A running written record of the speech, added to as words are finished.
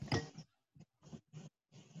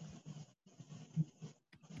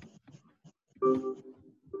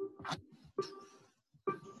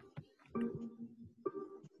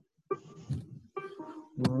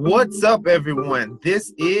What's up, everyone?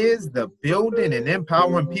 This is the Building and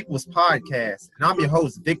Empowering People's Podcast, and I'm your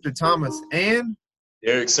host, Victor Thomas, and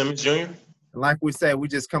Eric Simmons Jr. like we said, we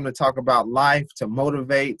just come to talk about life, to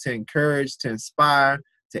motivate, to encourage, to inspire,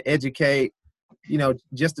 to educate,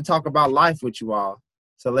 just to talk about life with you all.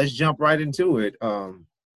 So let's jump right into it.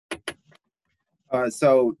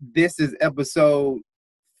 So this is episode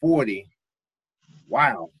 40.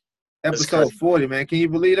 Wow. Episode 40, man. Can you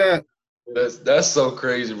believe that? That's so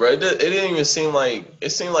crazy, bro. It didn't even seem like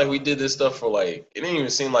we did this stuff for it didn't even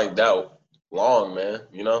seem like that long, man.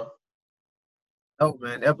 Oh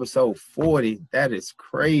man, episode 40. That is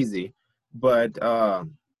crazy. But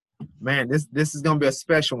man, this is gonna be a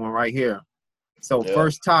special one right here. So Yeah.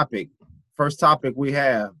 first topic we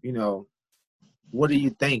have, what are you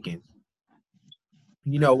thinking?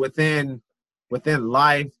 Within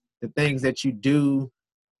life, the things that you do,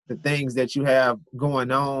 the things that you have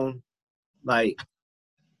going on, like,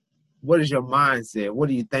 what is your mindset? What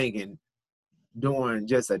are you thinking during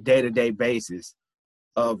just a day-to-day basis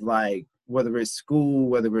of, like, whether it's school,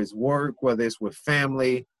 whether it's work, whether it's with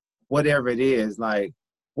family, whatever it is, like,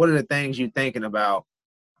 what are the things you're thinking about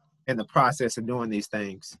in the process of doing these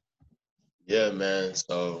things? Yeah, man.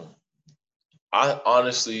 So I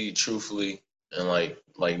honestly, truthfully, and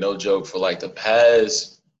like no joke, for the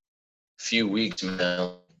past few weeks,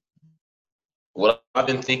 man, what I've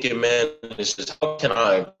been thinking, man, is just how can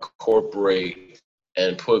I incorporate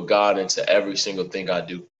and put God into every single thing I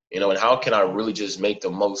do? And how can I really just make the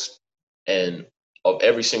most and of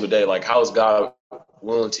every single day? Like, how is God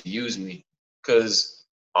willing to use me? Because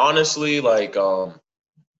honestly, like I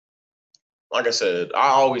said, I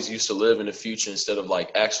always used to live in the future instead of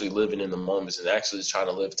actually living in the moments and actually trying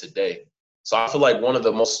to live today. So I feel like one of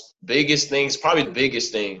the most biggest things, probably the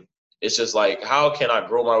biggest thing, is just how can I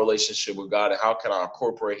grow my relationship with God and how can I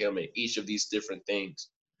incorporate Him in each of these different things?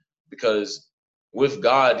 Because with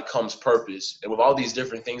God comes purpose, and with all these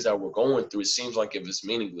different things that we're going through, it seems like if it's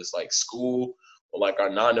meaningless, like school or our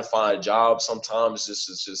 9-to-5 job. Sometimes it's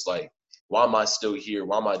just why am I still here?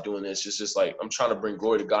 Why am I doing this? It's just I'm trying to bring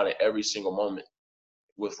glory to God in every single moment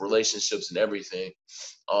with relationships and everything.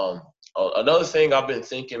 Another thing I've been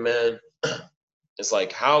thinking, man, is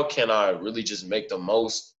how can I really just make the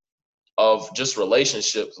most of just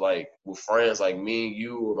relationships, with friends like me,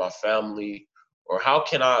 you, or my family, or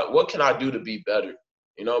what can I do to be better?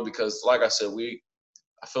 Because like I said,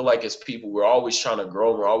 I feel like as people, we're always trying to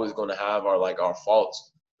grow. We're always going to have our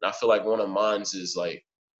faults. And I feel like one of mine is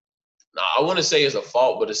now, I wouldn't say it's a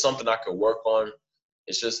fault, but it's something I could work on.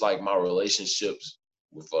 It's just my relationships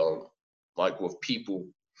with with people.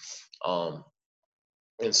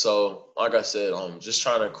 And so, like I said, just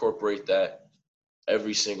trying to incorporate that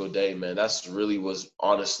every single day, man. That's really what's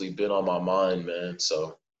honestly been on my mind, man.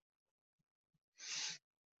 So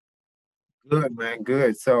Good, man,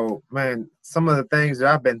 good. So, man, some of the things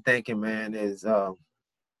that I've been thinking, man, is a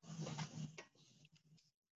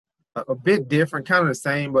bit different, kind of the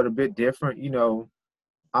same, but a bit different.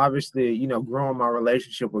 Obviously, growing my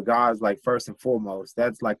relationship with God is first and foremost.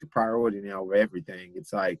 That's the priority now over everything.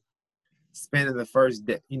 It's spending the first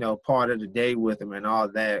day, part of the day with Him and all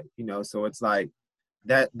that, so it's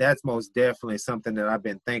that's most definitely something that I've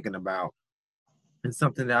been thinking about and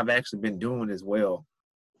something that I've actually been doing as well.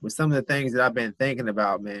 With some of the things that I've been thinking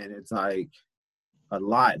about, man, it's a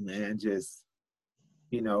lot, man. Just,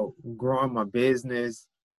 growing my business,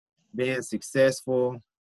 being successful,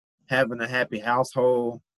 having a happy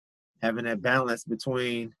household, having that balance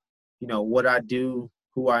between, what I do,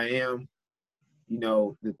 who I am,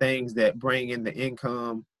 the things that bring in the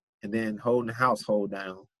income, and then holding the household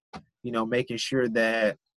down, making sure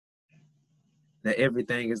that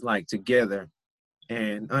everything is together,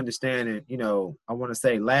 and understanding, I want to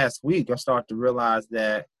say last week, I started to realize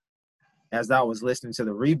that as I was listening to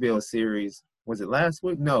the Rebuild series, was it last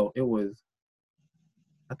week? No,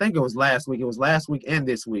 I think it was last week. It was last week and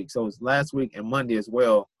this week. So it was last week and Monday as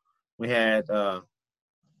well. We had, I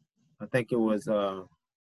think it was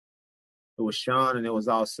Sean, and it was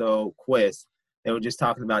also Quest. They were just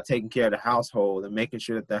talking about taking care of the household and making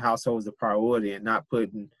sure that the household is a priority and not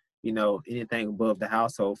putting, anything above the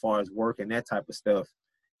household as far as work and that type of stuff.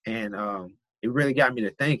 And it really got me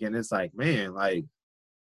to thinking. It's man, a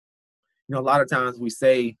lot of times we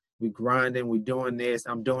say we grinding, we doing this,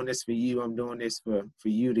 I'm doing this for you, I'm doing this for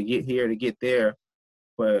you to get here, to get there.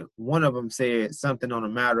 But one of them said something on a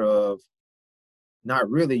matter of not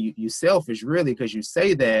really, you selfish really, because you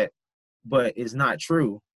say that, but it's not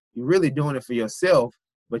true. You're really doing it for yourself,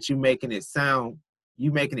 but you making it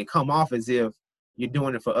come off as if you're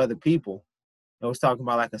doing it for other people. It was talking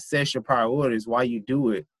about like assess your priorities, why you do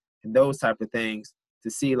it, and those type of things to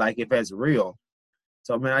see like if that's real.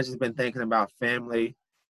 So man, I just been thinking about family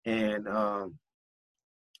and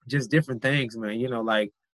just different things, man. You know,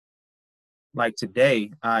 like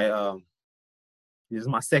today, this is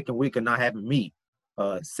my second week of not having meat.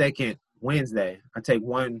 Second Wednesday, I take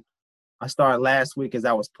one. I started last week as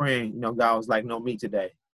I was praying. You know, God was like, "No meat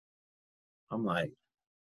today." I'm like,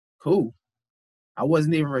 "Cool." I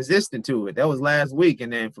wasn't even resistant to it. That was last week,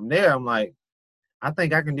 and then from there, I'm like, "I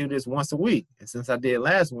think I can do this once a week." And since I did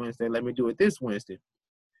last Wednesday, let me do it this Wednesday.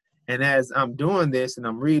 And as I'm doing this, and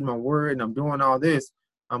I'm reading my word, and I'm doing all this,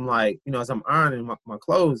 I'm like, you know, as I'm ironing my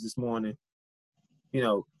clothes this morning, you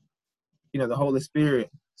know, the Holy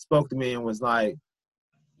Spirit spoke to me and was like,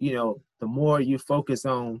 you know, the more you focus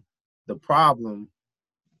on the problem,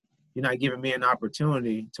 you're not giving me an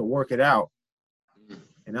opportunity to work it out.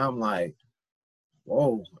 And I'm like,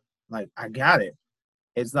 whoa, like I got it.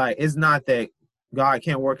 It's like, it's not that God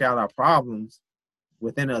can't work out our problems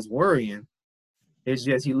within us worrying. It's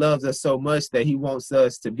just he loves us so much that he wants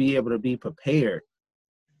us to be able to be prepared,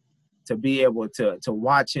 to be able to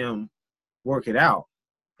watch him work it out.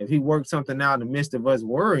 If he works something out in the midst of us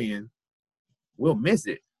worrying, we'll miss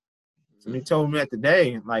it. So when he told me that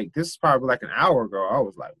today, like this is probably like an hour ago, I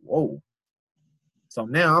was like, whoa. So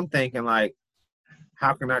now I'm thinking like,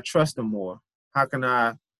 how can I trust him more? How can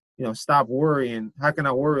I, you know, stop worrying? How can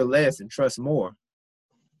I worry less and trust more?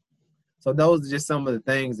 So those are just some of the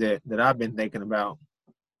things that I've been thinking about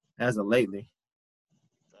as of lately.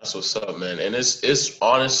 That's what's up, man. And it's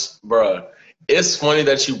honest, bruh. It's funny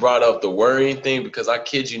that you brought up the worrying thing because I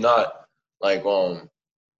kid you not, like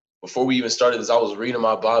before we even started this, I was reading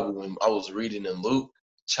my Bible when I was reading in Luke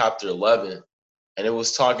chapter 11, and it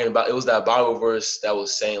was that Bible verse that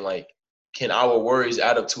was saying like, can our worries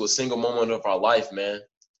add up to a single moment of our life, man?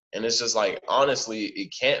 And it's just like honestly,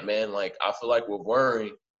 it can't, man. Like I feel like with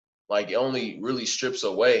worrying, like it only really strips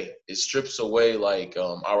away. It strips away like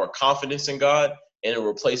our confidence in God, and it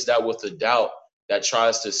replaces that with a doubt that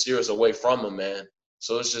tries to steer us away from Him, man.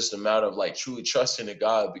 So it's just a matter of like truly trusting in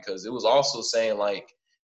God, because it was also saying like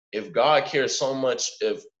if God cares so much,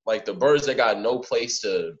 if like the birds that got no place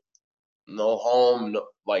to, no home, no,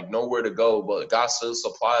 like nowhere to go, but God still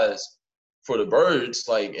supplies for the birds,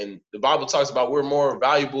 like, and the Bible talks about we're more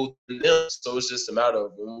valuable than them. So it's just a matter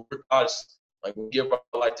of when we're God's, like we give our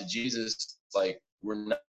life to Jesus, like we're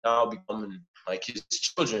now becoming like his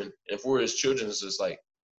children. If we're his children, it's just like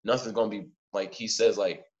nothing's gonna be like he says,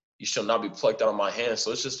 like you shall not be plucked out of my hand.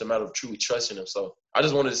 So it's just a matter of truly trusting him. So I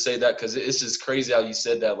just wanted to say that because it's just crazy how you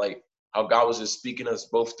said that, like how God was just speaking us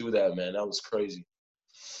both through that, man. That was crazy.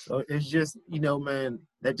 So it's just, you know, man,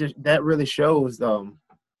 that really shows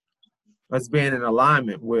us being in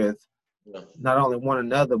alignment with Yeah. not only one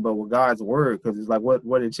another but with God's word. Because it's like, what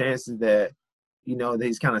are the chances that, you know, that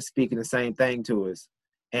he's kind of speaking the same thing to us?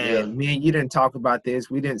 Yeah. And me and you didn't talk about this.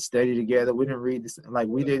 We didn't study together. We didn't read this. Like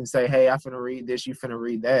we didn't say, "Hey, I finna read this. You finna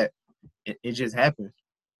read that." It just happened.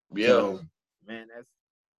 Yeah. So, man,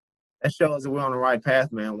 that shows that we're on the right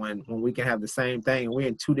path, man. When we can have the same thing and we're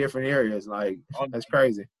in two different areas, like that's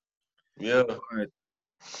crazy. Yeah.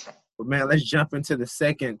 But man, let's jump into the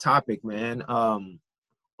second topic, man.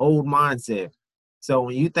 Old mindset. So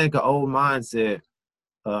when you think of old mindset,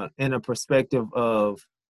 in a perspective of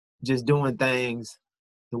just doing things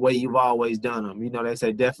the way you've always done them, you know, they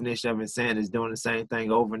say definition of insanity is doing the same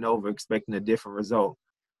thing over and over, expecting a different result.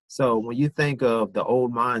 So when you think of the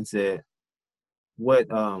old mindset, what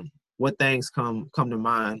things come to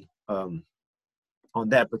mind on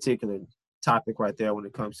that particular topic right there when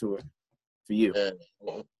it comes to it for you? Man,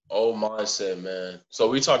 old mindset, man. So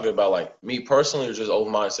we talking about like me personally or just old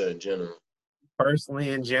mindset in general?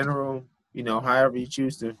 Personally, in general, you know, however you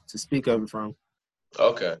choose to speak of it from.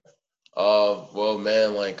 Okay. Well,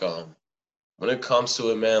 man, like when it comes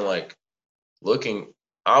to it, man, like looking,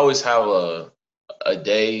 I always have a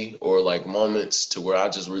day or like moments to where I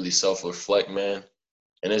just really self reflect, man.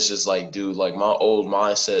 And it's just like, dude, like my old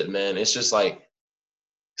mindset, man. It's just like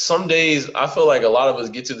some days I feel like a lot of us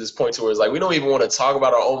get to this point to where it's like we don't even want to talk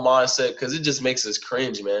about our own mindset because it just makes us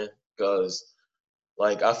cringe, man. Because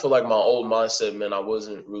like I feel like my old mindset, man, I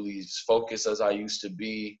wasn't really as focused as I used to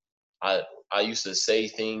be. I I used to say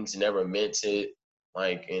things, never meant it.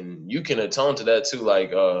 Like, and you can atone to that too.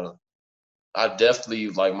 Like, I definitely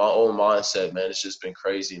like my old mindset, man. It's just been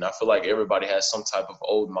crazy, and I feel like everybody has some type of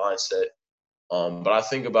old mindset. But I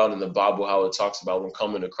think about in the Bible how it talks about when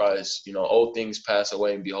coming to Christ, you know, old things pass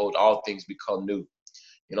away, and behold, all things become new.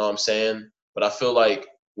 You know what I'm saying? But I feel like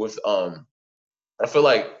with I feel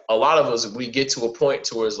like a lot of us, we get to a point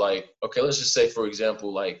to where it's like, okay, let's just say, for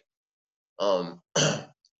example, like, um,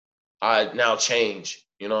 I now change.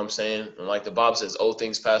 You know what I'm saying? And like the Bible says, old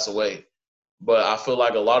things pass away. But I feel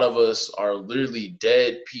like a lot of us are literally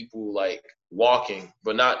dead people, like walking,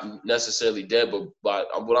 but not necessarily dead. But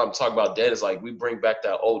what I'm talking about dead is like we bring back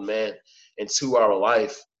that old man into our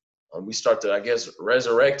life. We start to, I guess,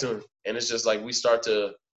 resurrect him, and it's just like we start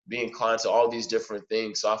to be inclined to all these different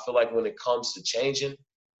things. So I feel like when it comes to changing,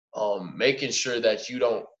 making sure that you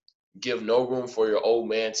don't give no room for your old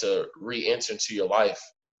man to re-enter into your life,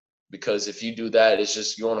 because if you do that, it's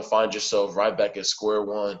just you want to find yourself right back at square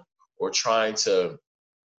one, or trying to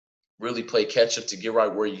really play catch up to get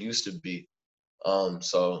right where you used to be.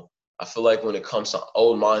 So I feel like when it comes to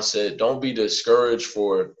old mindset, don't be discouraged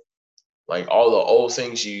for like all the old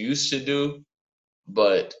things you used to do,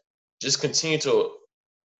 but just continue to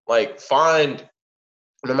like find,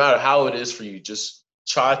 no matter how it is for you, just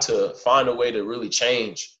try to find a way to really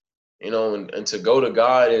change, and to go to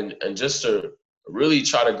God, and just to really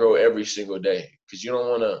try to grow every single day, because you don't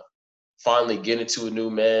want to finally get into a new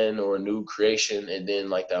man or a new creation and then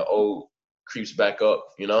like that old creeps back up.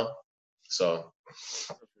 So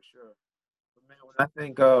For sure. But man, when I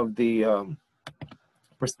think of the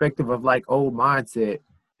perspective of like old mindset,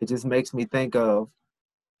 it just makes me think of,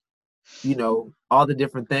 all the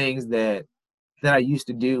different things that I used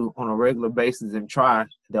to do on a regular basis and try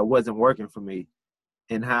that wasn't working for me,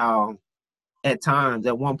 and how at times,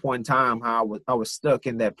 at one point in time, how I was stuck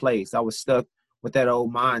in that place. I was stuck with that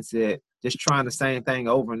old mindset, just trying the same thing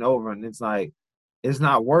over and over, and it's like it's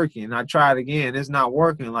not working. I tried again, it's not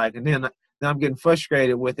working. Like, and then I'm getting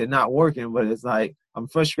frustrated with it not working, but it's like I'm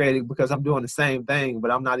frustrated because I'm doing the same thing,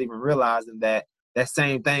 but I'm not even realizing that that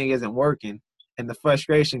same thing isn't working, and the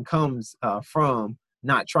frustration comes from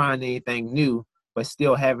not trying anything new, but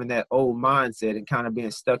still having that old mindset and kind of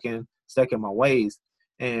being stuck in my ways.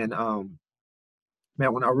 And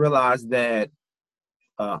man, when I realized that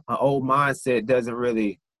an old mindset doesn't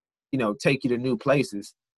really, take you to new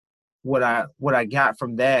places, what I got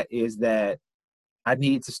from that is that I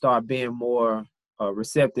need to start being more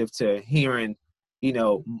receptive to you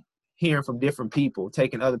know, hearing from different people,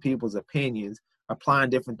 taking other people's opinions, applying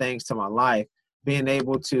different things to my life, being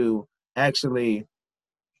able to actually,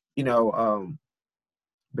 you know, um,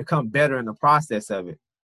 become better in the process of it.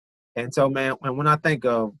 And so, man, and when I think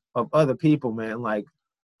of other people, man, like,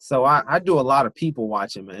 so I do a lot of people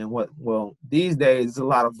watching, man. Well, these days it's a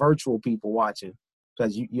lot of virtual people watching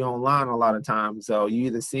because you're online a lot of times. So you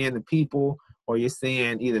either seeing the people, or you're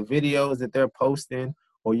seeing either videos that they're posting,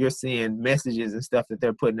 or you're seeing messages and stuff that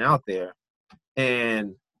they're putting out there.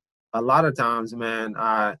 And a lot of times, man,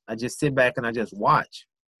 I just sit back and I just watch,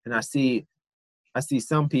 and I see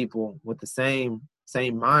some people with the same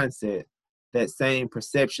mindset, that same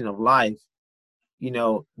perception of life,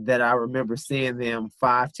 that I remember seeing them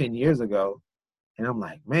 5, 10 years ago. And I'm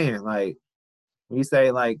like, man, like when you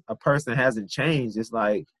say like a person hasn't changed, it's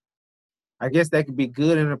like, I guess that could be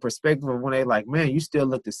good in a perspective of when they like, man, you still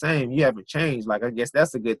look the same. You haven't changed. Like, I guess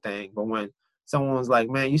that's a good thing. But when someone's like,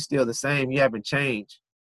 man, you still the same. You haven't changed.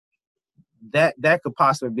 That could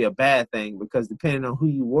possibly be a bad thing, because depending on who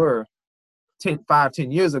you were 5,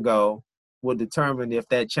 10 years ago will determine if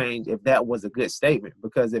that change, if that was a good statement.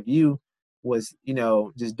 Because if you was,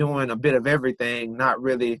 just doing a bit of everything, not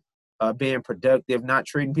really being productive, not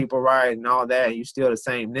treating people right and all that, and you still the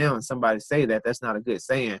same now, and somebody say that, that's not a good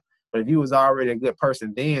saying. But if you was already a good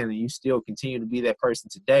person then and you still continue to be that person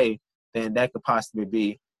today, then that could possibly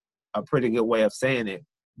be a pretty good way of saying it.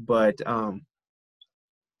 But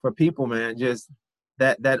for people, man, just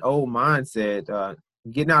that old mindset,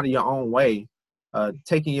 getting out of your own way,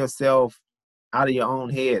 taking yourself out of your own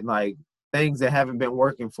head, like things that haven't been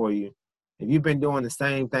working for you. If you've been doing the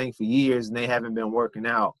same thing for years and they haven't been working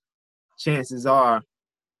out, chances are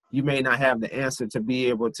you may not have the answer to be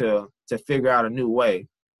able to figure out a new way.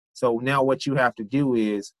 So now what you have to do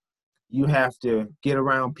is you have to get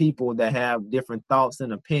around people that have different thoughts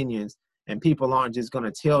and opinions, and people aren't just going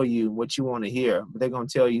to tell you what you want to hear, but they're going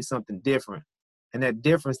to tell you something different. And that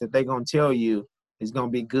difference that they're going to tell you is going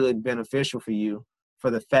to be good and beneficial for you,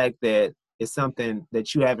 for the fact that it's something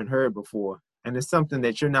that you haven't heard before, and it's something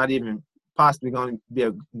that you're not even possibly going to be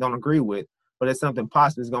don't agree with, but it's something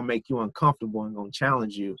possibly is going to make you uncomfortable and going to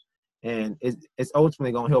challenge you, and it's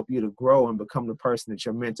ultimately going to help you to grow and become the person that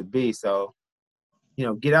you're meant to be. So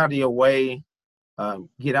get out of your way,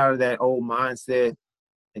 get out of that old mindset,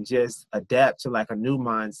 and just adapt to like a new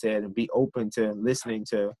mindset, and be open to listening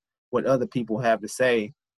to what other people have to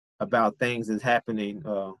say about things that's happening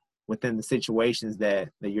within the situations that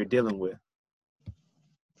you're dealing with.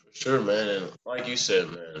 Sure, man. And like you said,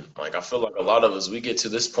 man, like I feel like a lot of us, we get to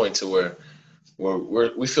this point to where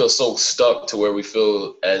we feel so stuck to where we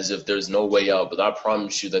feel as if there's no way out. But I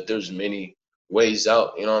promise you that there's many ways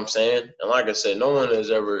out. You know what I'm saying? And like I said, no one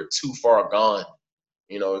is ever too far gone.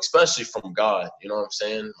 You know, especially from God. You know what I'm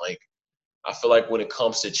saying? Like I feel like when it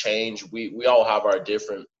comes to change, we all have our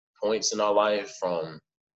different points in our life. From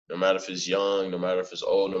no matter if it's young, no matter if it's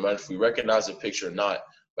old, no matter if we recognize the picture or not.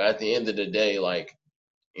 But at the end of the day, like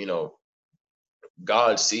you know,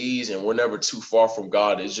 God sees, and we're never too far from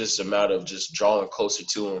God. It's just a matter of just drawing closer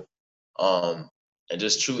to Him, um, and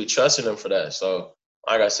just truly trusting Him for that. So,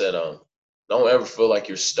 like I said, don't ever feel like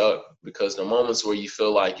you're stuck, because the moments where you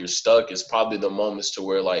feel like you're stuck is probably the moments to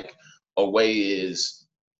where like a way is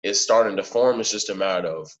starting to form. It's just a matter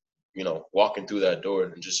of walking through that door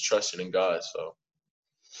and just trusting in God. So,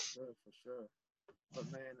 Sure, for sure. But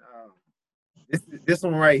man, this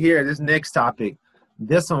one right here, this next topic,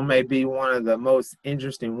 this one may be one of the most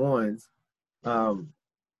interesting ones. Um,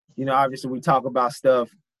 obviously we talk about stuff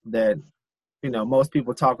that most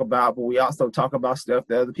people talk about, but we also talk about stuff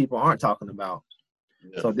that other people aren't talking about.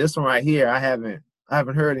 yeah. So this one right here, I haven't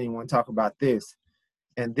heard anyone talk about this,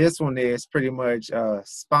 and this one is pretty much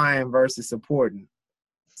spying versus supporting.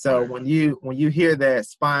 So when you hear that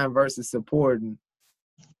spying versus supporting,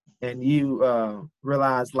 and you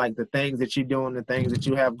realize like the things that you're doing, the things that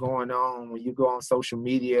you have going on when you go on social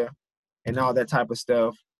media and all that type of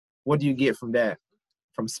stuff, what do you get from that?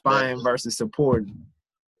 From spying versus supporting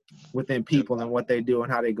within people and what they do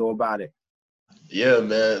and how they go about it. Yeah,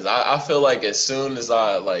 man. I feel like as soon as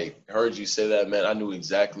I like heard you say that, man, I knew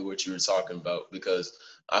exactly what you were talking about, because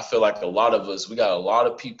I feel like a lot of us, we got a lot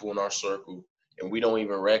of people in our circle and we don't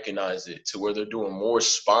even recognize it, to where they're doing more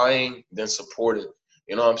spying than supporting.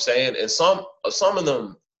 You know what I'm saying? And some of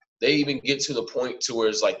them, they even get to the point to where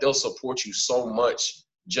it's like they'll support you so much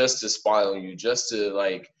just to spy on you, just to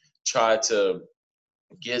like try to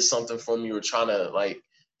get something from you, or trying to like,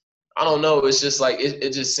 I don't know. It's just like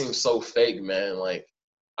it just seems so fake, man. Like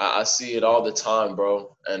I see it all the time,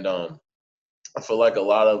 bro. And I feel like a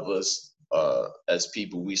lot of us as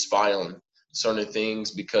people, we spy on certain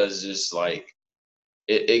things because just like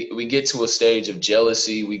we get to a stage of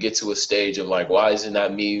jealousy. We get to a stage of like, why isn't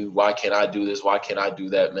that me? Why can't I do this? Why can't I do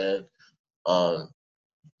that, man? Um,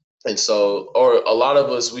 and so, or a lot of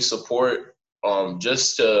us, we support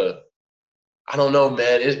just to, I don't know,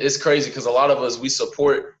 man. It's crazy because a lot of us, we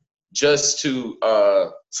support just to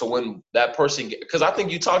so when that person, because I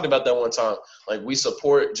think you talked about that one time, like we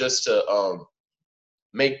support just to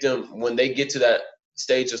make them, when they get to that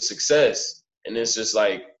stage of success, and it's just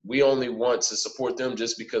like we only want to support them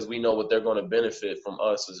just because we know what they're going to benefit from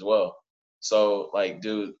us as well. So like,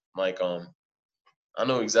 dude, like I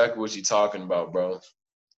know exactly what you're talking about, bro,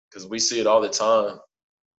 because we see it all the time.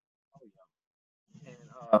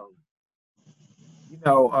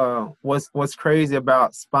 And what's crazy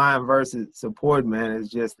about spying versus support, man, is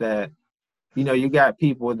just that you got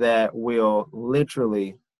people that will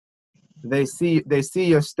literally, they see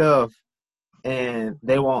your stuff and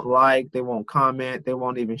they won't like, they won't comment, they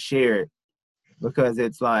won't even share it, because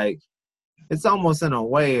it's like, it's almost in a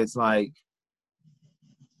way, it's like,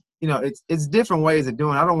 it's different ways of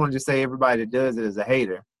doing it. I don't want to just say everybody that does it is a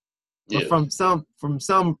hater, but Yeah, from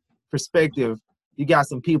some perspective, you got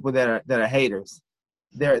some people that are haters.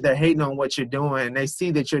 They're hating on what you're doing, and they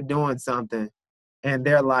see that you're doing something, and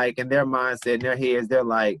they're like, in their mindset, in their heads, they're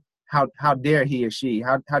like, how dare he or she?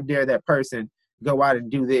 How dare that person go out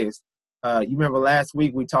and do this? You remember last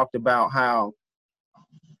week we talked about how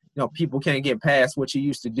people can't get past what you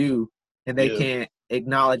used to do, and they yeah. can't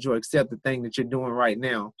acknowledge or accept the thing that you're doing right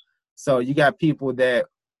now. So you got people that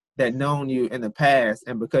known you in the past,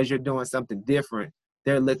 and because you're doing something different,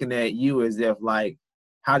 they're looking at you as if like,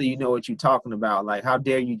 how do you know what you're talking about? Like, how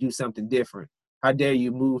dare you do something different? How dare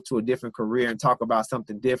you move to a different career and talk about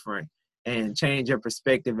something different and change your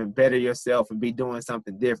perspective and better yourself and be doing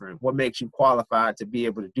something different? What makes you qualified to be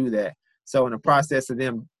able to do that? So in the process of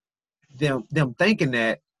them thinking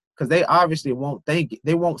that, because they obviously won't think it,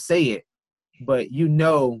 they won't say it, but in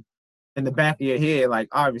the back of your head, like,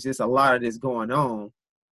 obviously it's a lot of this going on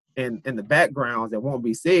in the backgrounds that won't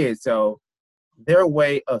be said. So their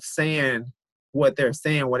way of saying what they're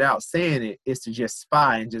saying without saying it is to just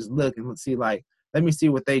spy and just look and see, like, let me see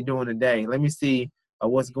what they doing today. Let me see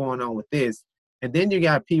what's going on with this. And then you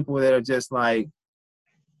got people that are just like,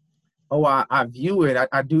 oh, I view it.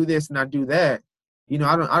 I do this and I do that. I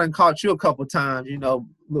done caught you a couple times,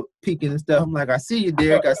 look, peeking and stuff. I'm like, I see you,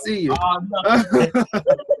 Derek. I see you. Oh,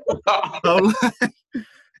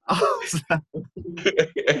 I'm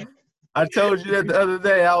like, I told you that the other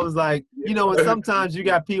day. I was like, you know, and sometimes you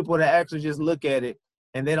got people that actually just look at it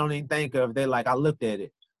and they don't even think of. They like, I looked at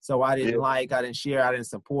it, so I didn't Yeah, like, I didn't share, I didn't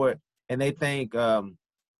support, and they think,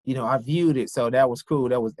 you know, I viewed it, so that was cool.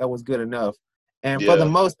 That was good enough. And for the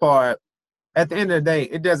yeah, most part, at the end of the day,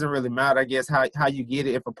 it doesn't really matter, I guess, how you get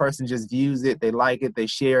it. If a person just views it, they like it, they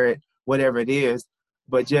share it, whatever it is.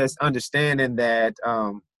 But just understanding that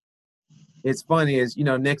it's funny is, you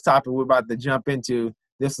know, next topic we're about to jump into,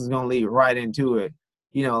 this is going to lead right into it.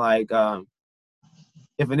 You know, like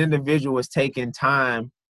if an individual is taking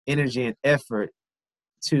time, energy, and effort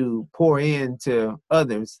to pour into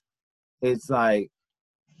others, it's like,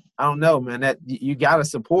 I don't know, man, that you got to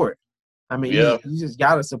support. I mean, yeah, you just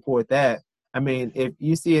got to support that. I mean, if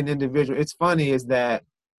you see an individual, it's funny is that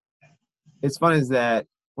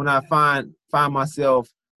when I find myself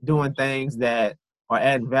doing things that are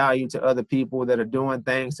adding value to other people, that are doing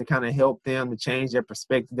things to kind of help them, to change their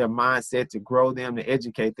perspective, their mindset, to grow them, to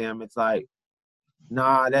educate them, it's like,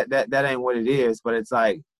 nah, that ain't what it is. But it's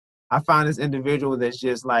like, I find this individual that's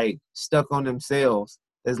just like stuck on themselves,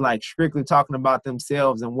 that's like strictly talking about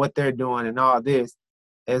themselves and what they're doing and all this.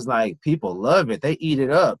 It's like people love it. They eat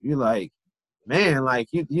it up. You're like, man, like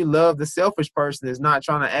you love the selfish person that's not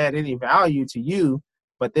trying to add any value to you,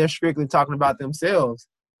 but they're strictly talking about themselves.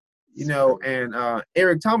 You know, and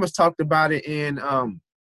Eric Thomas talked about it in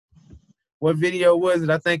what video was it?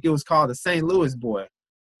 I think it was called the St. Louis Boy.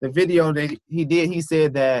 The video that he did, he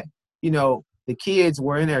said that, you know, the kids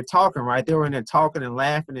were in there talking, right? They were in there talking and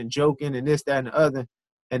laughing and joking and this, that, and the other.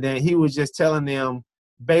 And then he was just telling them,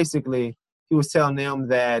 basically, he was telling them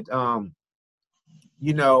that,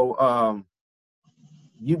 you know,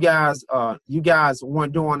 you guys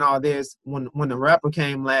weren't doing all this when the rapper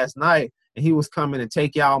came last night and he was coming to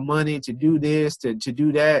take y'all money to do this, to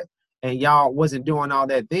do that, and y'all wasn't doing all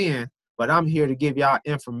that then. But I'm here to give y'all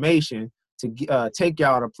information to take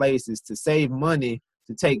y'all to places, to save money,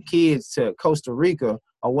 to take kids to Costa Rica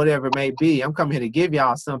or whatever it may be. I'm coming here to give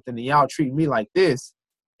y'all something and y'all treat me like this.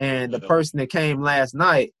 And the yeah, person that came last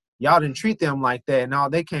night, y'all didn't treat them like that, and all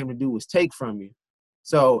they came to do was take from you.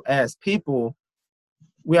 So as people,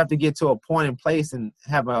 we have to get to a point in place and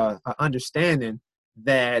have a understanding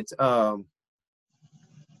that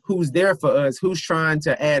who's there for us, who's trying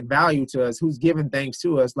to add value to us, who's giving things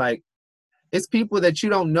to us. Like, it's people that you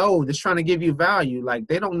don't know that's trying to give you value. Like,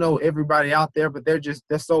 they don't know everybody out there, but their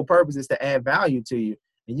sole purpose is to add value to you.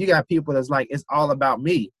 And you got people that's like, it's all about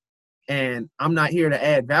me, and I'm not here to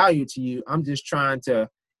add value to you. I'm just trying to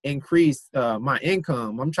increase my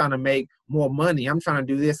income. I'm trying to make more money. I'm trying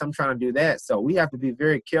to do this. I'm trying to do that. So we have to be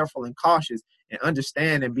very careful and cautious and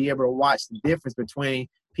understand and be able to watch the difference between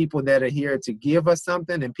people that are here to give us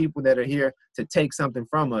something and people that are here to take something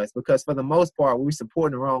from us. Because for the most part, we're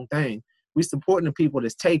supporting the wrong thing. We're supporting the people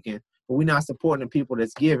that's taking, but we're not supporting the people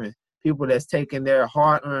that's giving. People that's taking their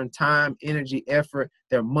hard-earned time, energy, effort,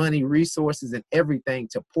 their money, resources, and everything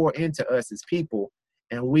to pour into us as people,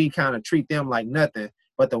 and we kind of treat them like nothing.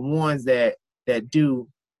 But the ones that do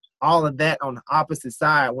all of that on the opposite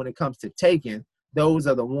side when it comes to taking, those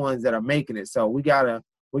are the ones that are making it. So we gotta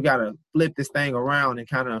flip this thing around and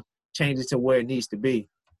kind of change it to where it needs to be.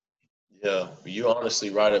 yeah. You're honestly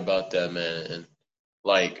right about that, man. And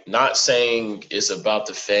like, not saying it's about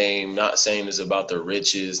the fame, not saying it's about the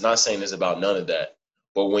riches, not saying it's about none of that.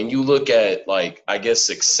 But when you look at, like, I guess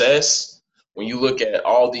success, when you look at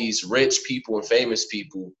all these rich people and famous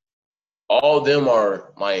people, all of them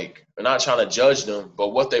are like, we're not trying to judge them, but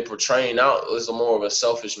what they portraying out is a more of a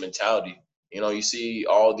selfish mentality. You know, you see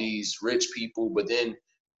all these rich people, but then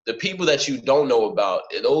the people that you don't know about,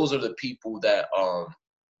 those are the people that are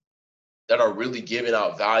really giving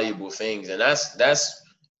out valuable things. And that's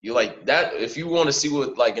you, like that. If you want to see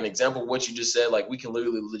what, like, an example of what you just said, like, we can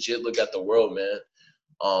literally legit look at the world, man.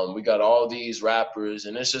 We got all these rappers,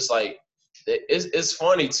 and it's just like, it's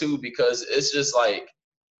funny too, because it's just like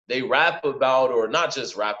they rap about, or not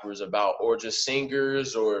just rappers about, or just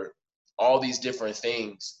singers, or all these different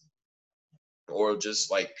things, or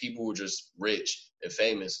just like people who are just rich and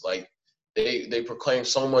famous. Like, they proclaim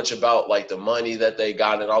so much about like the money that they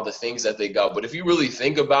got and all the things that they got. But if you really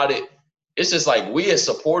think about it, it's just like, we as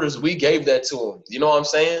supporters, we gave that to them. You know what I'm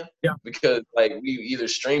saying? Yeah. Because like, we either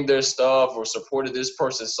streamed their stuff or supported this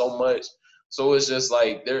person so much. So it's just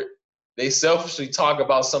like, they selfishly talk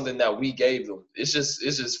about something that we gave them. It's just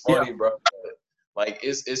Yeah. funny, bro. Like,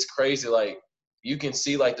 it's crazy. Like, you can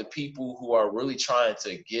see like the people who are really trying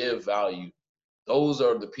to give value, those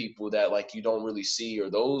are the people that like you don't really see, or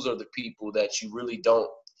those are the people that you really don't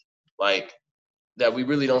like, that we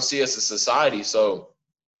really don't see as a society. So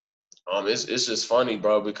it's just funny,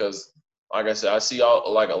 bro, because like I said, I see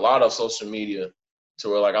like a lot of social media to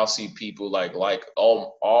where like I'll see people like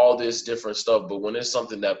all this different stuff, but when it's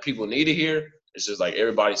something that people need to hear, it's just like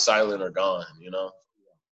everybody's silent or gone, you know?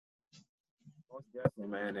 Most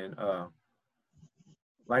definitely, man. And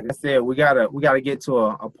like I said, we gotta get to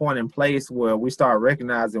a point in place where we start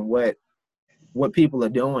recognizing what people are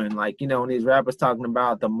doing. Like, when these rappers talking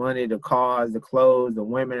about the money, the cars, the clothes, the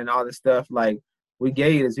women, and all this stuff, like we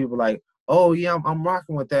gauge as people like, oh yeah, I'm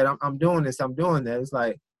rocking with that. I'm doing this. I'm doing that. It's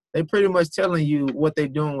like they pretty much telling you what they're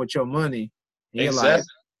doing with your money, and you're like, Exactly.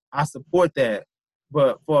 I support that.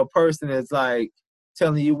 But for a person that's like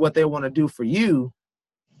telling you what they want to do for you,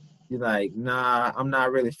 you're like, nah, I'm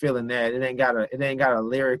not really feeling that. It ain't got a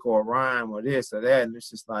lyric or a rhyme or this or that, and it's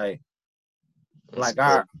just That's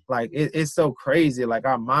it's so crazy, like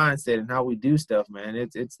our mindset and how we do stuff, man.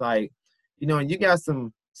 It's like, and you got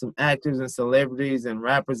some actors and celebrities and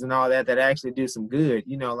rappers and all that actually do some good,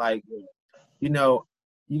 like, you know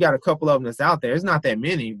you got a couple of them that's out there. It's not that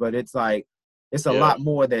many, but it's like it's a yeah. lot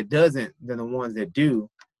more that doesn't than the ones that do.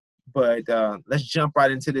 But let's jump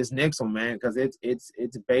right into this next one, man, because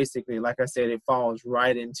it's basically, like I said, it falls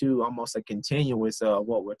right into almost a continuous of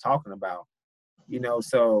what we're talking about.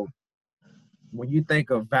 So when you think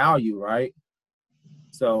of value, right?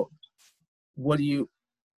 So what do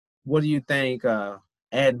you think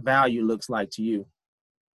adding value looks like to you?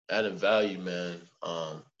 Adding value, man.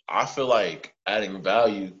 I feel like adding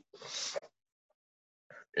value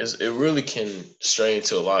it really can stray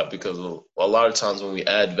into a lot because a lot of times when we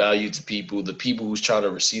add value to people, the people who's trying to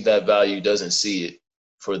receive that value doesn't see it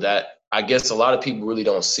for that. I guess a lot of people really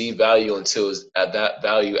don't see value until at that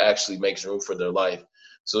value actually makes room for their life.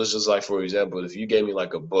 So it's just like, for example, if you gave me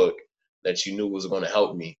like a book that you knew was going to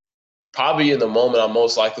help me, probably in the moment I'm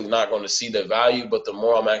most likely not going to see the value, but the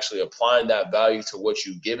more I'm actually applying that value to what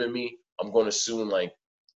you've given me, I'm going to soon like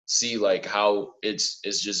see like how it's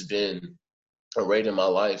just been a rate in my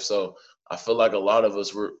life. So I feel like a lot of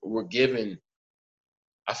us we're given.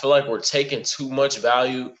 I feel like we're taking too much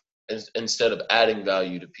value instead of adding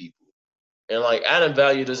value to people. And like adding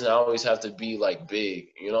value doesn't always have to be like big.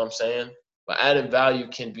 You know what I'm saying? But adding value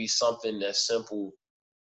can be something as simple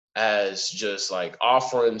as just like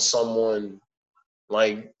offering someone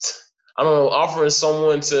like I don't know, offering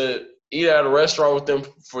someone to eat at a restaurant with them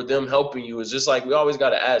for them helping you is just like we always got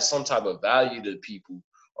to add some type of value to people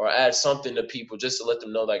or add something to people just to let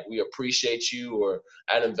them know like we appreciate you or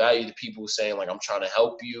adding value to people saying like I'm trying to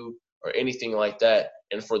help you or anything like that.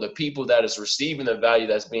 And for the people that is receiving the value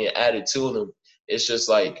that's being added to them, it's just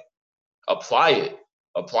like apply it.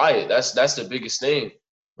 Apply it. That's the biggest thing.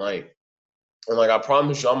 Like and like I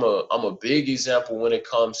promise you I'm a big example when it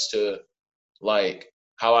comes to like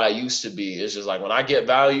how I used to be. It's just like when I get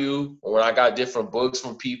value or when I got different books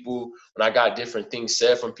from people, when I got different things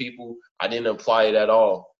said from people, I didn't apply it at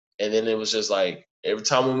all. And then it was just like every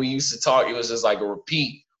time when we used to talk, it was just like a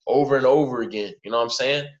repeat over and over again. You know what I'm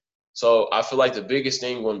saying? So I feel like the biggest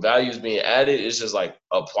thing when value is being added is just like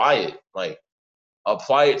apply it. Like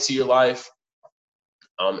apply it to your life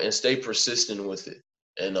and stay persistent with it.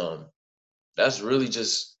 And that's really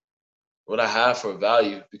just what I have for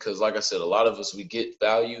value because, like I said, a lot of us we get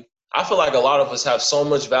value. I feel like a lot of us have so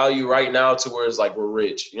much value right now to where it's like we're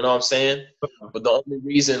rich. You know what I'm saying? But the only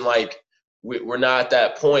reason like we're not at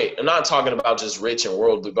that point. I'm not talking about just rich and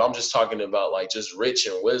worldly, but I'm just talking about like just rich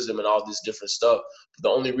and wisdom and all this different stuff. But the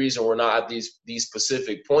only reason we're not at these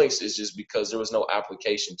specific points is just because there was no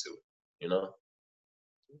application to it. You know?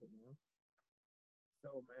 So,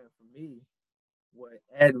 man, for me, what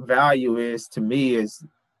adding value is to me is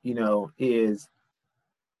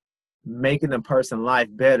making a person's life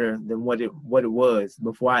better than what it was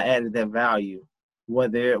before I added that value.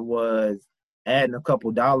 Whether it was adding a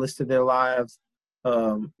couple dollars to their lives,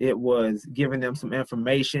 it was giving them some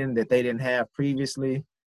information that they didn't have previously,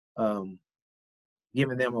 um,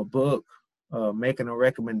 giving them a book, making a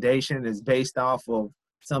recommendation that's based off of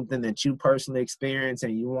something that you personally experienced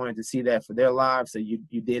and you wanted to see that for their lives, so you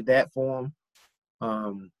did that for them.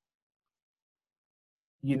 Um,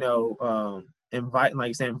 inviting, like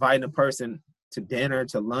you said, inviting a person to dinner,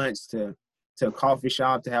 to lunch, to a coffee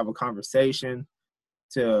shop, to have a conversation,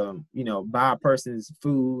 to buy a person's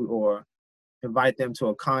food or invite them to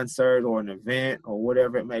a concert or an event or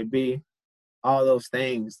whatever it may be. All those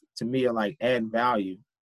things to me are like adding value.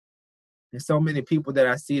 And so many people that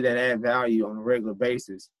I see that add value on a regular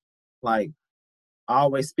basis. Like I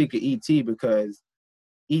always speak of ET because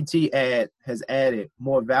has added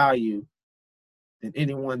more value than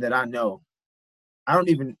anyone that I know. I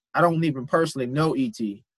don't even personally know ET.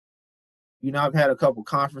 I've had a couple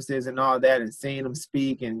conferences and all that and seen him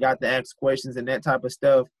speak and got to ask questions and that type of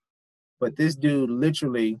stuff. but this dude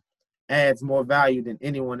literally adds more value than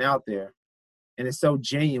anyone out there. And it's so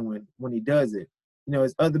genuine when he does it. You know,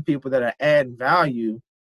 there's other people that are adding value,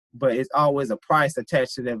 but it's always a price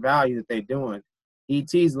attached to that value that they're doing.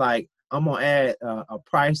 ET's like, I'm gonna add a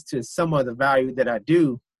price to some of the value that I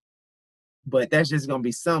do, but that's just gonna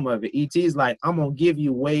be some of it. ET's like, I'm gonna give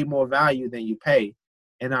you way more value than you pay.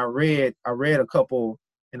 And I read a couple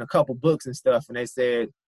books and stuff, and they said,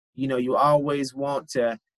 you know, you always want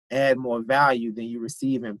to add more value than you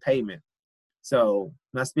receive in payment. So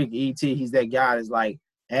when I speak to ET, he's that guy that's like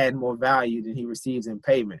adding more value than he receives in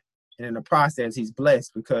payment. And in the process, he's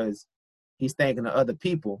blessed because he's thinking of other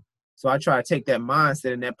people. So I try to take that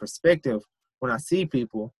mindset and that perspective when I see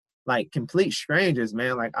people, like complete strangers,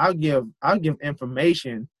 man. Like I'll give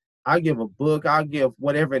information, I'll give a book, I'll give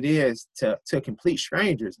whatever it is to complete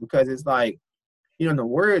strangers, because it's like, you know, the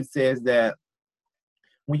word says that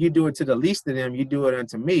when you do it to the least of them, you do it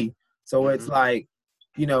unto me. So it's like,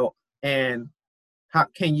 you know, and how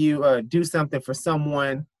can you do something for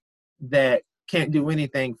someone that can't do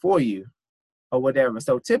anything for you or whatever?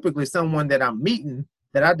 So typically someone that I'm meeting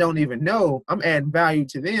that I don't even know, I'm adding value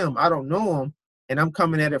to them. I don't know them. And I'm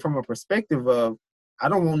coming at it from a perspective of, I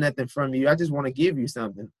don't want nothing from you. I just want to give you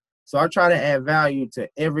something. So I try to add value to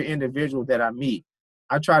every individual that I meet.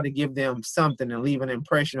 I try to give them something and leave an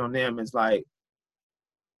impression on them. It's like,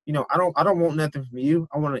 you know, I don't want nothing from you.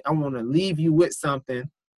 I want to leave you with something,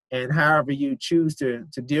 and however you choose to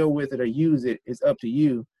deal with it or use it is up to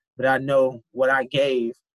you. But I know what I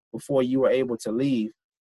gave before you were able to leave.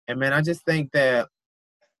 And man, I just think that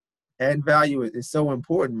adding value is so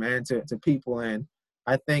important, man, to people. And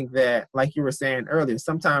I think that, like you were saying earlier,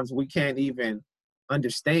 sometimes we can't even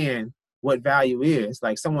understand what value is.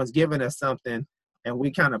 Like someone's giving us something and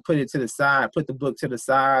we kind of put it to the side, put the book to the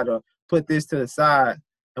side, or put this to the side.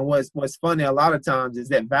 And what's funny a lot of times is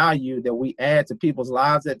that value that we add to people's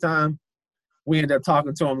lives at time, we end up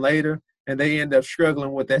talking to them later and they end up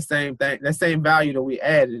struggling with that same thing, that same value that we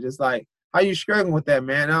added. It's like, how you struggling with that,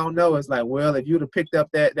 man? I don't know. It's like, well, if you'd have picked up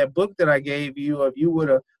that book that I gave you, or if you would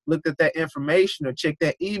have looked at that information or checked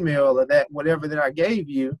that email or that whatever that I gave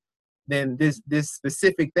you, then this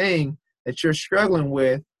specific thing that you're struggling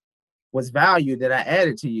with was value that I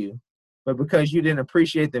added to you. But because you didn't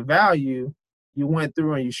appreciate the value, you went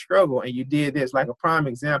through and you struggled and you did this. Like a prime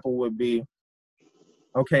example would be,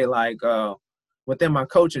 okay, like within my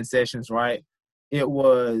coaching sessions, right? It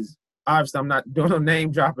was, obviously I'm not doing a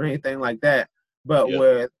name drop or anything like that, but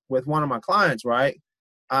with one of my clients, right?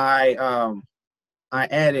 I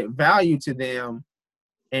added value to them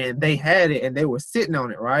and they had it and they were sitting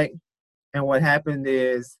on it, right? And what happened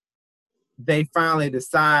is they finally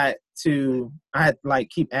decide to, I had to like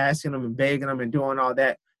keep asking them and begging them and doing all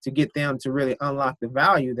that to get them to really unlock the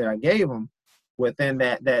value that I gave them within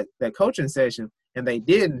that coaching session. And they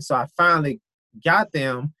didn't. So I finally got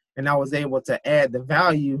them and I was able to add the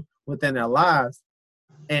value within their lives.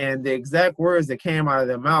 And the exact words that came out of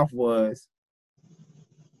their mouth was,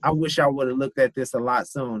 I wish I would have looked at this a lot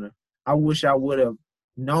sooner. I wish I would have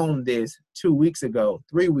known this 2 weeks ago,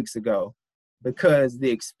 3 weeks ago, because the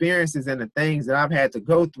experiences and the things that I've had to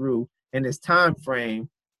go through in this time frame,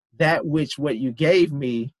 that which what you gave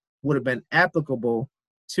me would have been applicable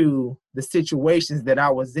to the situations that I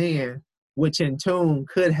was in, which in tune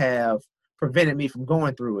could have prevented me from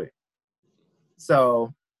going through it.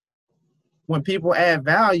 So when people add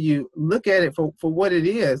value, look at it for what it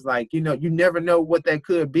is. Like, you know, you never know what that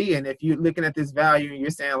could be. And if you're looking at this value and you're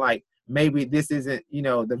saying like, maybe this isn't, you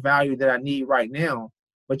know, the value that I need right now,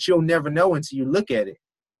 but you'll never know until you look at it.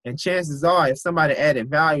 And chances are, if somebody added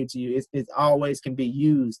value to you, it always can be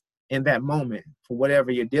used in that moment for whatever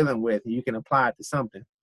you're dealing with. You can apply it to something.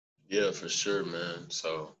 Yeah, for sure, man.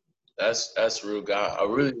 So that's real, guy. I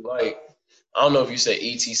really like, I don't know if you said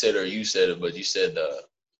ET said it or you said it, but you said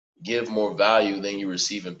give more value than you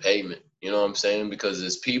receive in payment. You know what I'm saying? Because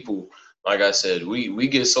as people, like I said, we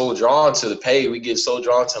get so drawn to the pay, we get so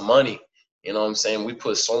drawn to money. You know what I'm saying? We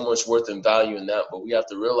put so much worth and value in that, but we have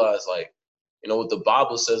to realize, like, you know, what the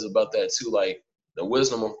Bible says about that too, like the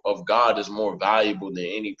wisdom of God is more valuable than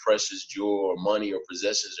any precious jewel or money or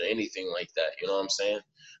possessions or anything like that. You know what I'm saying?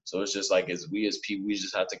 So it's just like, as people, we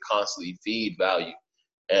just have to constantly feed value.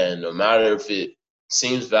 And no matter if it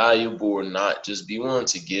seems valuable or not, just be willing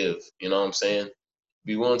to give. You know what I'm saying?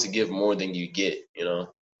 Be willing to give more than you get, you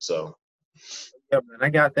know? So. Yeah, man, I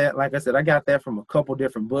got that. Like I said, I got that from a couple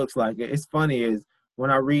different books. Like, it's funny is when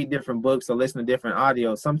I read different books or listen to different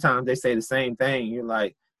audio, sometimes they say the same thing. You're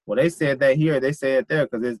like, well, they said that here, they said there,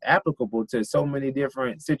 because it's applicable to so many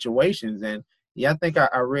different situations. And yeah, I think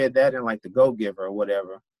I read that in like The Go Giver or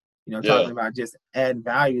whatever. Yeah, talking about just adding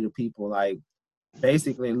value to people, like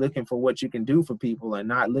basically looking for what you can do for people and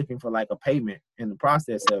not looking for like a payment in the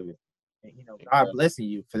process of it. And, God blessing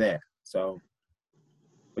you for that. So,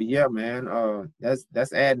 but yeah, man,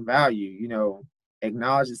 that's adding value.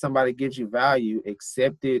 Acknowledge that somebody gives you value,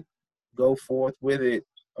 accept it, go forth with it,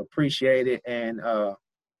 appreciate it, and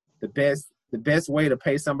the best way to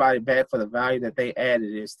pay somebody back for the value that they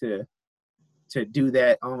added is to do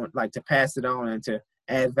that on, like, to pass it on and to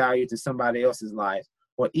add value to somebody else's life,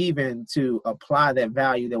 or even to apply that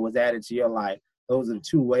value that was added to your life. Those are the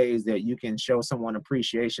two ways that you can show someone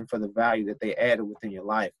appreciation for the value that they added within your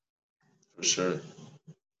life. for sure.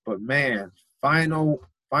 But man, final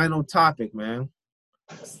topic, man.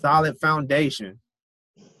 A solid foundation.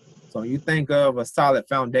 So you think of a solid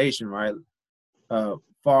foundation, right?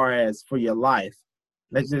 Far as for your life.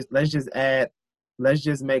 Let's just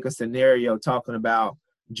make a scenario talking about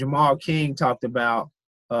Jamal King talked about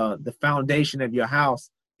the foundation of your house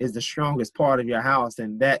is the strongest part of your house,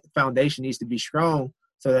 and that foundation needs to be strong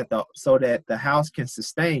so that the house can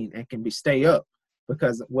sustain and can stay up.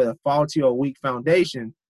 Because with a faulty or weak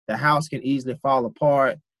foundation, the house can easily fall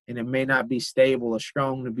apart, and it may not be stable or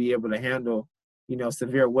strong to be able to handle,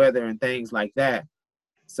 severe weather and things like that.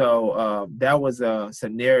 So that was a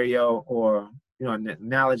scenario, or an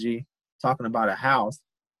analogy talking about a house.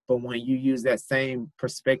 But when you use that same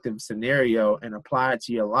perspective scenario and apply it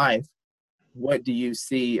to your life, what do you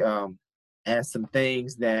see as some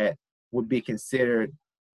things that would be considered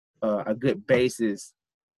a good basis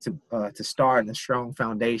to start a strong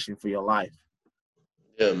foundation for your life?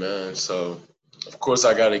 Yeah, man. So, of course,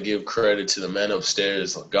 I got to give credit to the man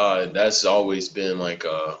upstairs. God, that's always been like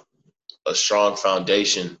a strong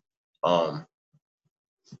foundation. Um,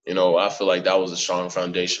 I feel like that was a strong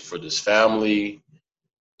foundation for this family,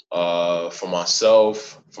 for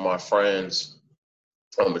myself, for my friends.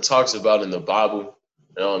 It talks about in the Bible.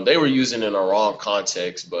 They were using it in a wrong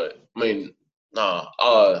context, but I mean, nah.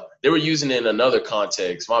 They were using it in another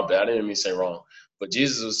context. My bad. I didn't mean to say wrong. But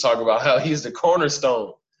Jesus was talking about how he's the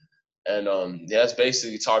cornerstone. And that's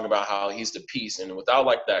basically talking about how he's the piece. And without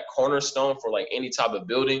like that cornerstone for like any type of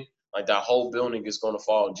building, like that whole building is going to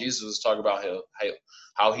fall. Jesus was talking about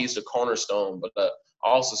how he's the cornerstone, but I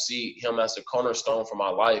also see him as the cornerstone for my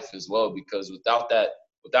life as well, because without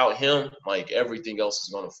him, like everything else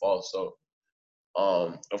is going to fall. So,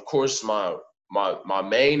 of course, my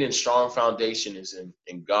main and strong foundation is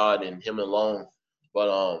in God and him alone,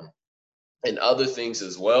 but in other things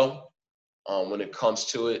as well. When it comes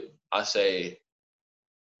to it, I say,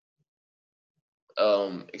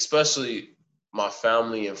 especially my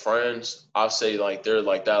family and friends, I say like they're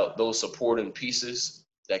like that, those supporting pieces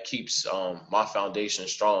that keeps my foundation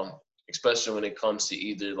strong, especially when it comes to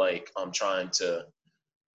either like I'm trying to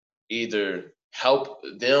either help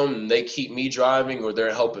them, they keep me driving, or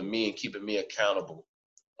they're helping me and keeping me accountable.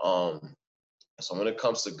 Um, so when it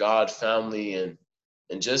comes to God, family, and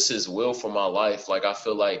just His will for my life, like I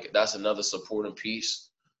feel like that's another supporting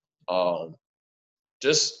piece. Um,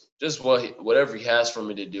 just whatever he has for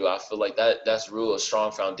me to do, I feel like that's real a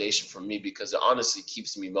strong foundation for me, because it honestly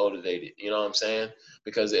keeps me motivated. You know what I'm saying?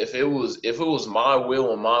 Because if it was my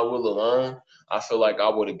will and my will alone, I feel like I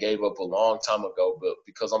would have gave up a long time ago. But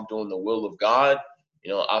because I'm doing the will of God,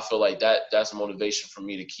 I feel like that's motivation for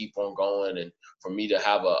me to keep on going, and for me to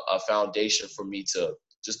have a foundation for me to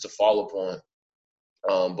just to fall upon.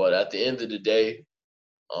 But at the end of the day,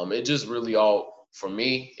 it just really all for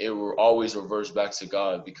me. It will always reverse back to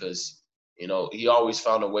God, because He always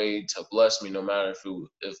found a way to bless me, no matter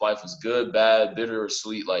if life was good, bad, bitter, or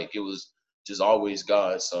sweet. Like it was just always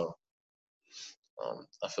God. So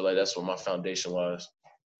I feel like that's what my foundation was.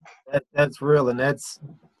 That's real, and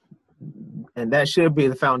that should be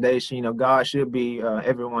the foundation. God should be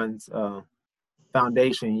everyone's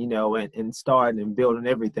foundation. And starting and building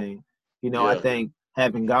everything. I Yeah, think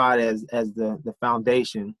having God as the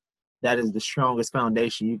foundation, that is the strongest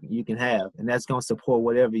foundation you can have, and that's going to support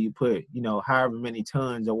whatever you put. However many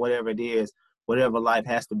tons or whatever it is, whatever life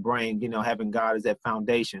has to bring. Having God as that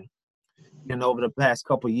foundation. And over the past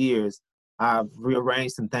couple of years, I've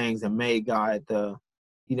rearranged some things and made God the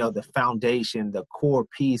foundation, the core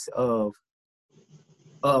piece of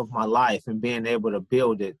my life, and being able to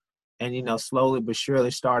build it. And slowly but surely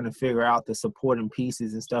starting to figure out the supporting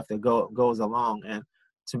pieces and stuff that goes along. And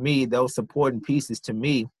to me, those supporting pieces, to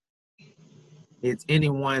me, it's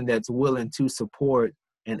anyone that's willing to support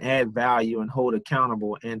and add value and hold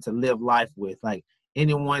accountable and to live life with. Like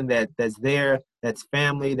anyone that's there, that's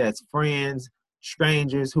family, that's friends,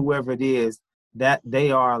 strangers, whoever it is, that they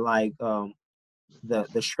are like the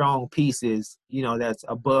strong pieces, that's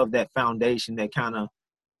above that foundation, that kind of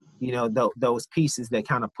those pieces that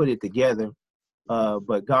kind of put it together.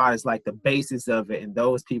 But God is like the basis of it, and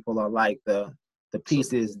those people are like the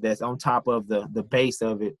pieces that's on top of the base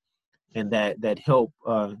of it, and that help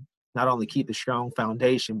not only keep the strong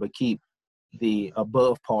foundation, but keep the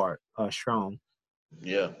above part strong.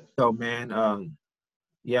 Yeah. So man,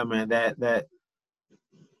 yeah, man, that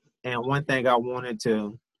and one thing I wanted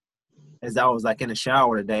to, as I was like in the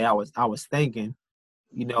shower today, I was thinking,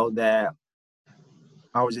 that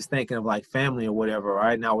I was just thinking of like family or whatever,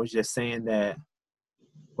 right? And I was just saying that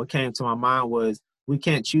what came to my mind was we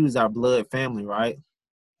can't choose our blood family, right?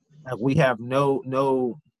 Like we have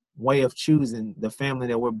no way of choosing the family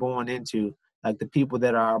that we're born into, like the people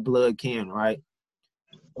that are our blood kin, right?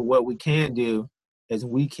 But what we can do is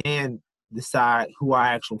we can decide who our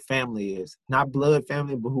actual family is. Not blood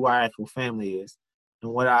family, but who our actual family is.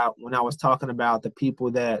 And when I was talking about the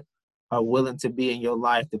people that are willing to be in your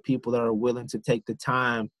life, the people that are willing to take the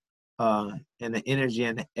time and the energy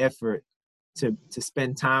and the effort to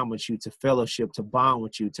spend time with you, to fellowship, to bond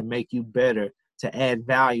with you, to make you better, to add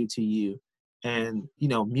value to you, and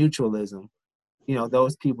mutualism.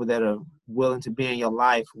 Those people that are willing to be in your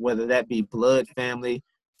life, whether that be blood family,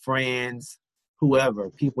 friends, whoever,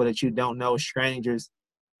 people that you don't know, strangers.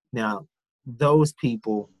 Now, those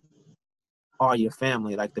people are your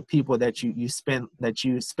family, like the people that you spend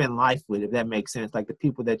life with, if that makes sense. Like the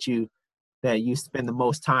people that you spend the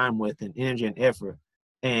most time with and energy and effort.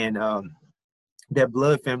 And their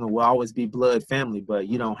blood family will always be blood family, but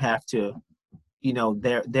you don't have to,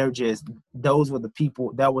 they're just, those were the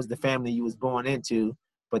people, that was the family you was born into,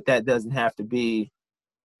 but that doesn't have to be,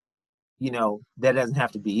 that doesn't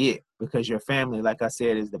have to be it, because your family, like I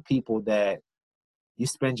said, is the people that you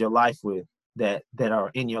spend your life with, that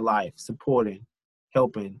are in your life, supporting,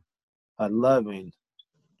 helping, loving,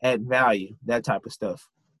 add value, that type of stuff.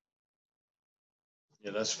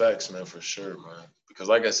 Yeah, that's facts, man, for sure, man. Because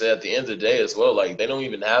like I said, at the end of the day as well, like they don't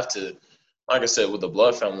even have to, like I said, with the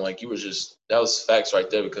blood family, like you were just, that was facts right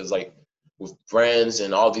there. Because like with friends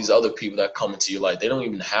and all these other people that come into your life, they don't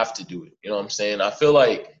even have to do it. You know what I'm saying? I feel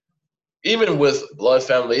like even with blood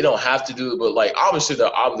family, they don't have to do it, but like obviously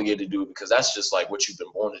they're obligated to do it because that's just like what you've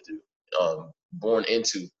been born to do, born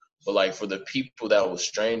into. But like for the people that were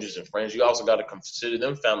strangers and friends, you also got to consider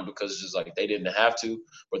them family, because it's just like they didn't have to,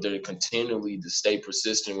 but they're continually to stay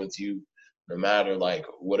persistent with you, no matter like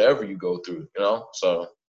whatever you go through, So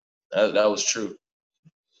that was true.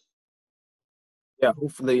 Yeah,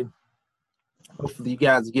 hopefully you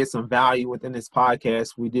guys get some value within this podcast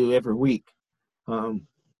we do every week.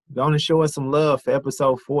 Going to show us some love for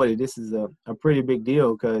episode 40. This is a pretty big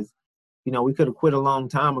deal because, we could have quit a long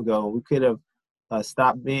time ago. We could have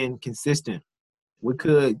stopped being consistent. We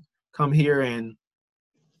could come here and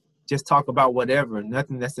just talk about whatever,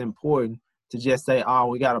 nothing that's important, to just say, oh,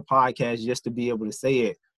 we got a podcast just to be able to say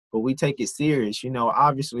it. But we take it serious.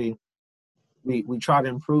 Obviously, we try to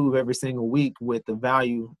improve every single week with the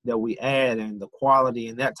value that we add and the quality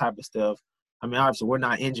and that type of stuff. I mean, obviously, we're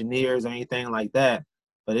not engineers or anything like that,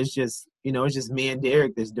 but it's just, it's just me and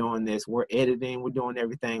Derek that's doing this. We're editing, we're doing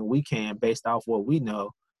everything we can based off what we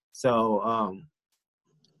know. So,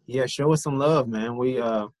 yeah, show us some love, man. Like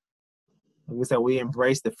I said, we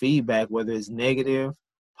embrace the feedback, whether it's negative,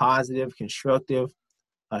 positive, constructive.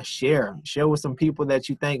 Share with some people that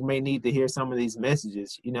you think may need to hear some of these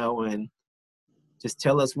messages, and just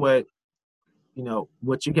tell us what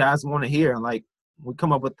you guys want to hear. Like, we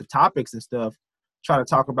come up with the topics and stuff, try to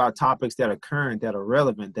talk about topics that are current, that are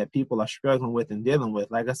relevant, that people are struggling with and dealing with.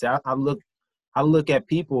 Like I said, I look at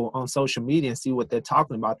people on social media and see what they're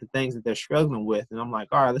talking about, the things that they're struggling with, and I'm like,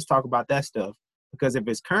 all right, let's talk about that stuff, because if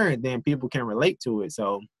it's current, then people can relate to it.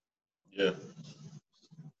 So Yeah.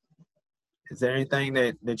 is there anything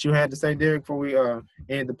that you had to say, Derek, before we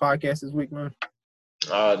end the podcast this week, man?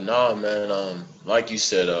 No, man. Like you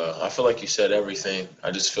said, I feel like you said everything.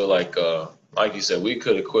 I just feel like you said, we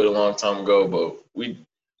could have quit a long time ago, but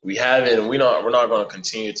we haven't, and we're not going to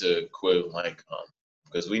continue to quit,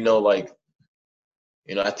 because we know, like,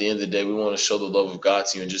 at the end of the day, we want to show the love of God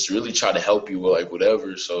to you and just really try to help you with like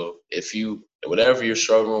whatever. So whatever you're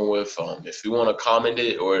struggling with, if you want to comment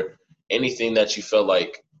it or anything that you felt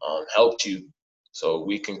like helped you, so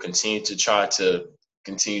we can continue to try to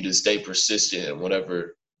continue to stay persistent in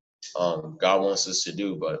whatever God wants us to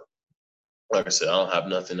do. But like I said, I don't have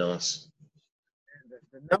nothing else.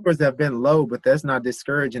 The numbers have been low, but that's not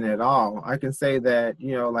discouraging at all. I can say that,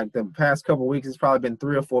 like the past couple of weeks, it's probably been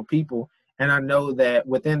 3 or 4 people. And I know that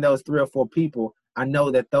within those 3 or 4 people, I know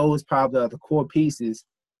that those probably are the core pieces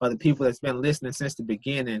of the people that's been listening since the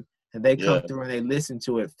beginning, and they come Yeah. through and they listen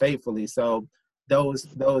to it faithfully. So those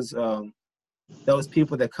those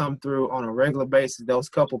people that come through on a regular basis, those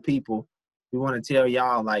couple people, we want to tell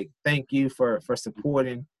y'all like thank you for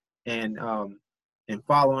supporting and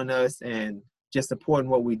following us and just supporting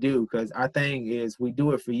what we do, because our thing is we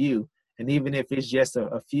do it for you. And even if it's just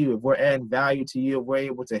a few, if we're adding value to you, if we're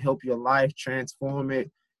able to help your life, transform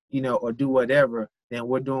it, or do whatever, then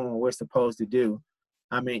we're doing what we're supposed to do.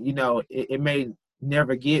 I mean, it may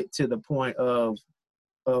never get to the point of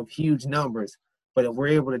huge numbers, but if we're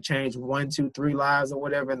able to change 1, 2, 3 lives or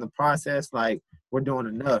whatever in the process, like we're doing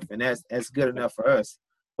enough, and that's good enough for us.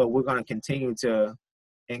 But we're going to continue to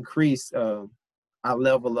increase our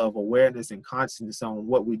level of awareness and consciousness on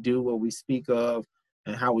what we do, what we speak of,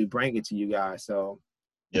 and how we bring it to you guys. So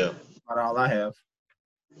Yeah. that's about all I have.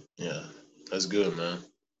 Yeah. That's good, man.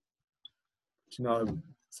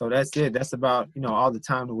 So that's it. That's about, all the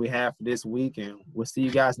time that we have for this week, and we'll see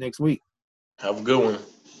you guys next week. Have a good one.